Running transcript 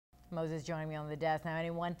Moses joining me on the desk. Now,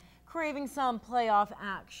 anyone craving some playoff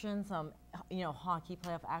action, some hockey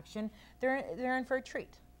playoff action, they're in for a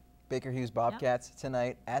treat. Baker Hughes Bobcats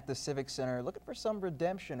tonight at the Civic Center, looking for some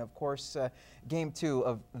redemption. Of course, Game 2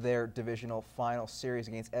 of their divisional final series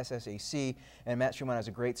against SSAC. And Matt Schumann has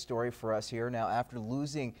a great story for us here. Now, after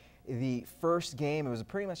losing the first game, it was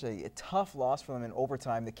pretty much a tough loss for them in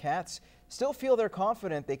overtime. The Cats still feel they're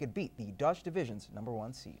confident they could beat the Dutch Division's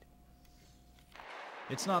 #1 seed.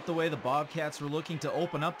 It's not the way the Bobcats were looking to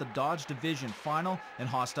open up the Dodge Division final. In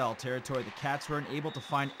hostile territory, the Cats weren't able to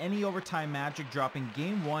find any overtime magic, dropping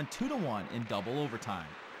Game 1 2-1 in double overtime.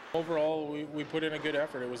 Overall, we put in a good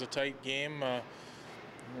effort. It was a tight game.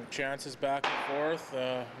 Chances back and forth.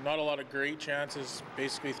 Not a lot of great chances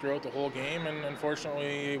basically throughout the whole game, and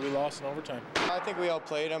unfortunately we lost in overtime. I think we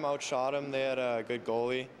outplayed them, outshot them. They had a good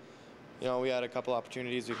goalie. We had a couple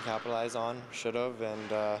opportunities we could capitalize on, should have,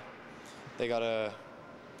 and they got a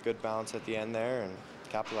good bounce at the end there and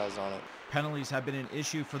capitalized on it. Penalties have been an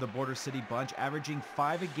issue for the Border City bunch, averaging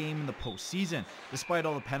 5 a game in the postseason. Despite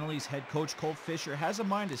all the penalties, head coach Cole Fisher has in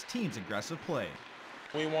mind his team's aggressive play.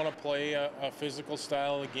 We want to play a physical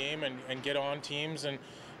style of game and get on teams, and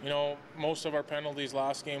most of our penalties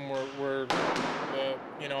last game were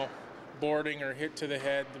boarding or hit to the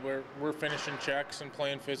head. We're finishing checks and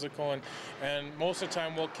playing physical, and most of the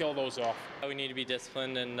time we'll kill those off. We need to be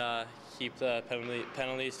disciplined and keep the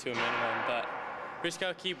penalties to a minimum, but we just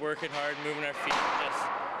got to keep working hard, moving our feet,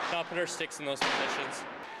 just not put our sticks in those positions.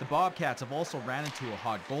 The Bobcats have also ran into a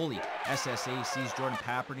hot goalie. SSAC's Jordan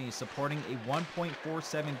Papperny is supporting a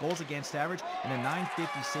 1.47 goals against average and a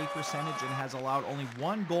 .950 save percentage, and has allowed only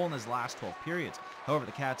 1 goal in his last 12 periods. However,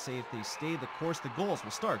 the Cats say if they stay the course, the goals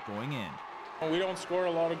will start going in. We don't score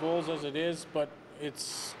a lot of goals as it is, but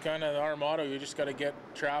it's kind of our motto. You just got to get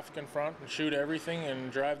traffic in front and shoot everything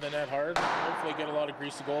and drive the net hard. Hopefully get a lot of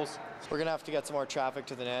greasy goals. We're going to have to get some more traffic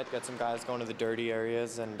to the net, get some guys going to the dirty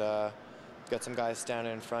areas, and get some guys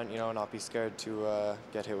standing in front, not be scared to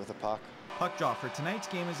get hit with a puck. Puck drop for tonight's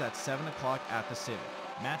game is at 7 o'clock at the Civic.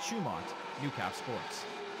 Matt Schumann, Newcap Sports.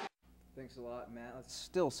 Thanks a lot, Matt. Let's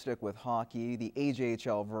still stick with hockey, the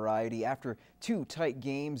AJHL variety. After 2 tight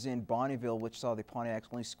games in Bonnyville, which saw the Pontiacs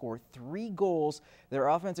only score 3 goals, their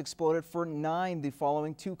offense exploded for 9 the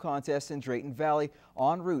following 2 contests in Drayton Valley,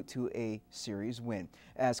 en route to a series win.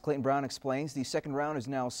 As Clayton Brown explains, the second round is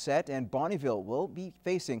now set, and Bonnyville will be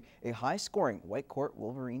facing a high-scoring Whitecourt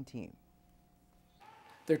Wolverine team.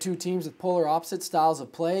 They're 2 teams with polar opposite styles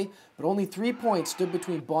of play, but only 3 points stood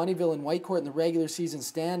between Bonnyville and Whitecourt in the regular season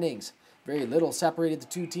standings. Very little separated the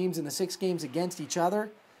 2 teams in the 6 games against each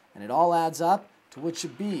other, and it all adds up to what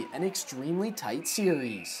should be an extremely tight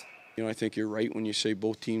series. I think you're right when you say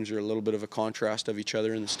both teams are a little bit of a contrast of each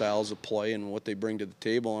other in the styles of play and what they bring to the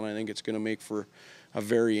table, and I think it's going to make for a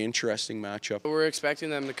very interesting matchup. We're expecting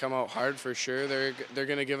them to come out hard for sure. They're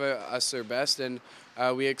going to give us their best, and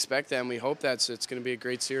we expect them. We hope it's going to be a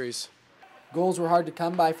great series. Goals were hard to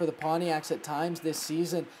come by for the Pontiacs at times this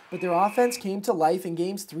season, but their offense came to life in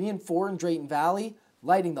games 3 and 4 in Drayton Valley,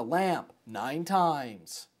 lighting the lamp 9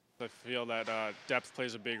 times. I feel that depth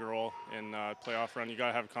plays a big role in playoff run. You got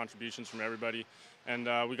to have contributions from everybody, and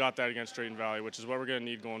we got that against Drayton Valley, which is what we're going to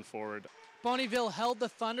need going forward. Bonnyville held the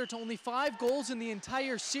Thunder to only 5 goals in the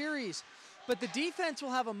entire series, but the defense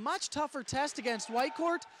will have a much tougher test against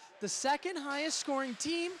Whitecourt, the 2nd highest scoring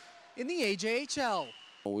team in the AJHL.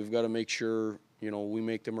 We've got to make sure, we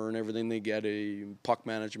make them earn everything they get. Puck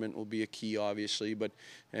management will be a key, obviously,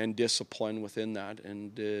 and discipline within that.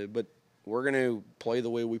 But we're going to play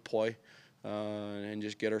the way we play and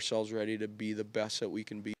just get ourselves ready to be the best that we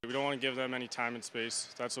can be. We don't want to give them any time and space.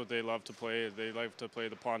 That's what they love to play. They love to play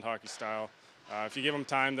the pond hockey style. If you give them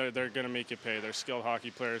time, they're going to make you pay. They're skilled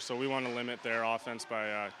hockey players, so we want to limit their offense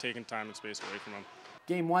by taking time and space away from them.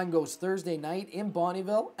 Game 1 goes Thursday night in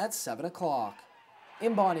Bonnyville at 7 o'clock.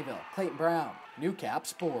 In Bonnyville, Clayton Brown, Newcap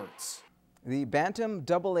Sports. The Bantam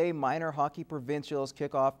AA Minor Hockey Provincials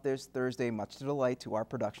kick off this Thursday, much to delight to our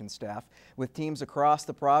production staff, with teams across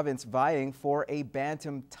the province vying for a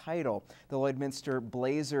Bantam title. The Lloydminster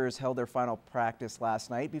Blazers held their final practice last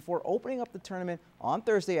night before opening up the tournament on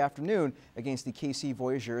Thursday afternoon against the KC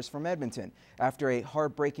Voyageurs from Edmonton. After a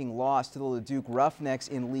heartbreaking loss to the Leduc Roughnecks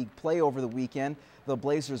in league play over the weekend, the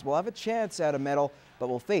Blazers will have a chance at a medal, but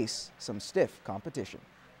will face some stiff competition.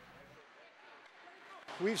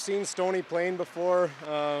 We've seen Stoney playing before,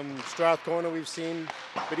 Strathcona we've seen,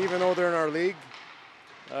 but even though they're in our league,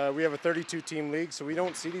 we have a 32-team league, so we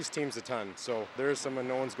don't see these teams a ton. So there is some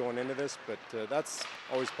unknowns going into this, but that's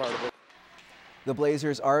always part of it. The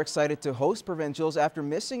Blazers are excited to host provincials after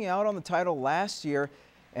missing out on the title last year.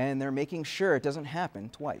 and they're making sure it doesn't happen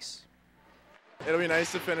twice. It'll be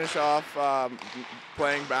nice to finish off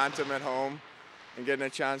playing Bantam at home and getting a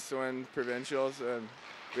chance to win provincials. And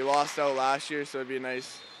we lost out last year, so it'd be a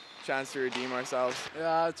nice chance to redeem ourselves.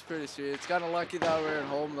 Yeah, it's pretty sweet. It's kind of lucky that we're at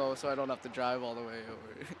home, though, so I don't have to drive all the way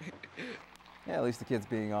over. Yeah, at least the kid's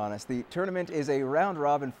being honest. The tournament is a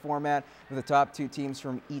round-robin format with the top 2 teams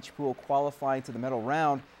from each pool qualifying to the medal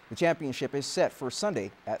round. The championship is set for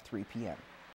Sunday at 3 p.m.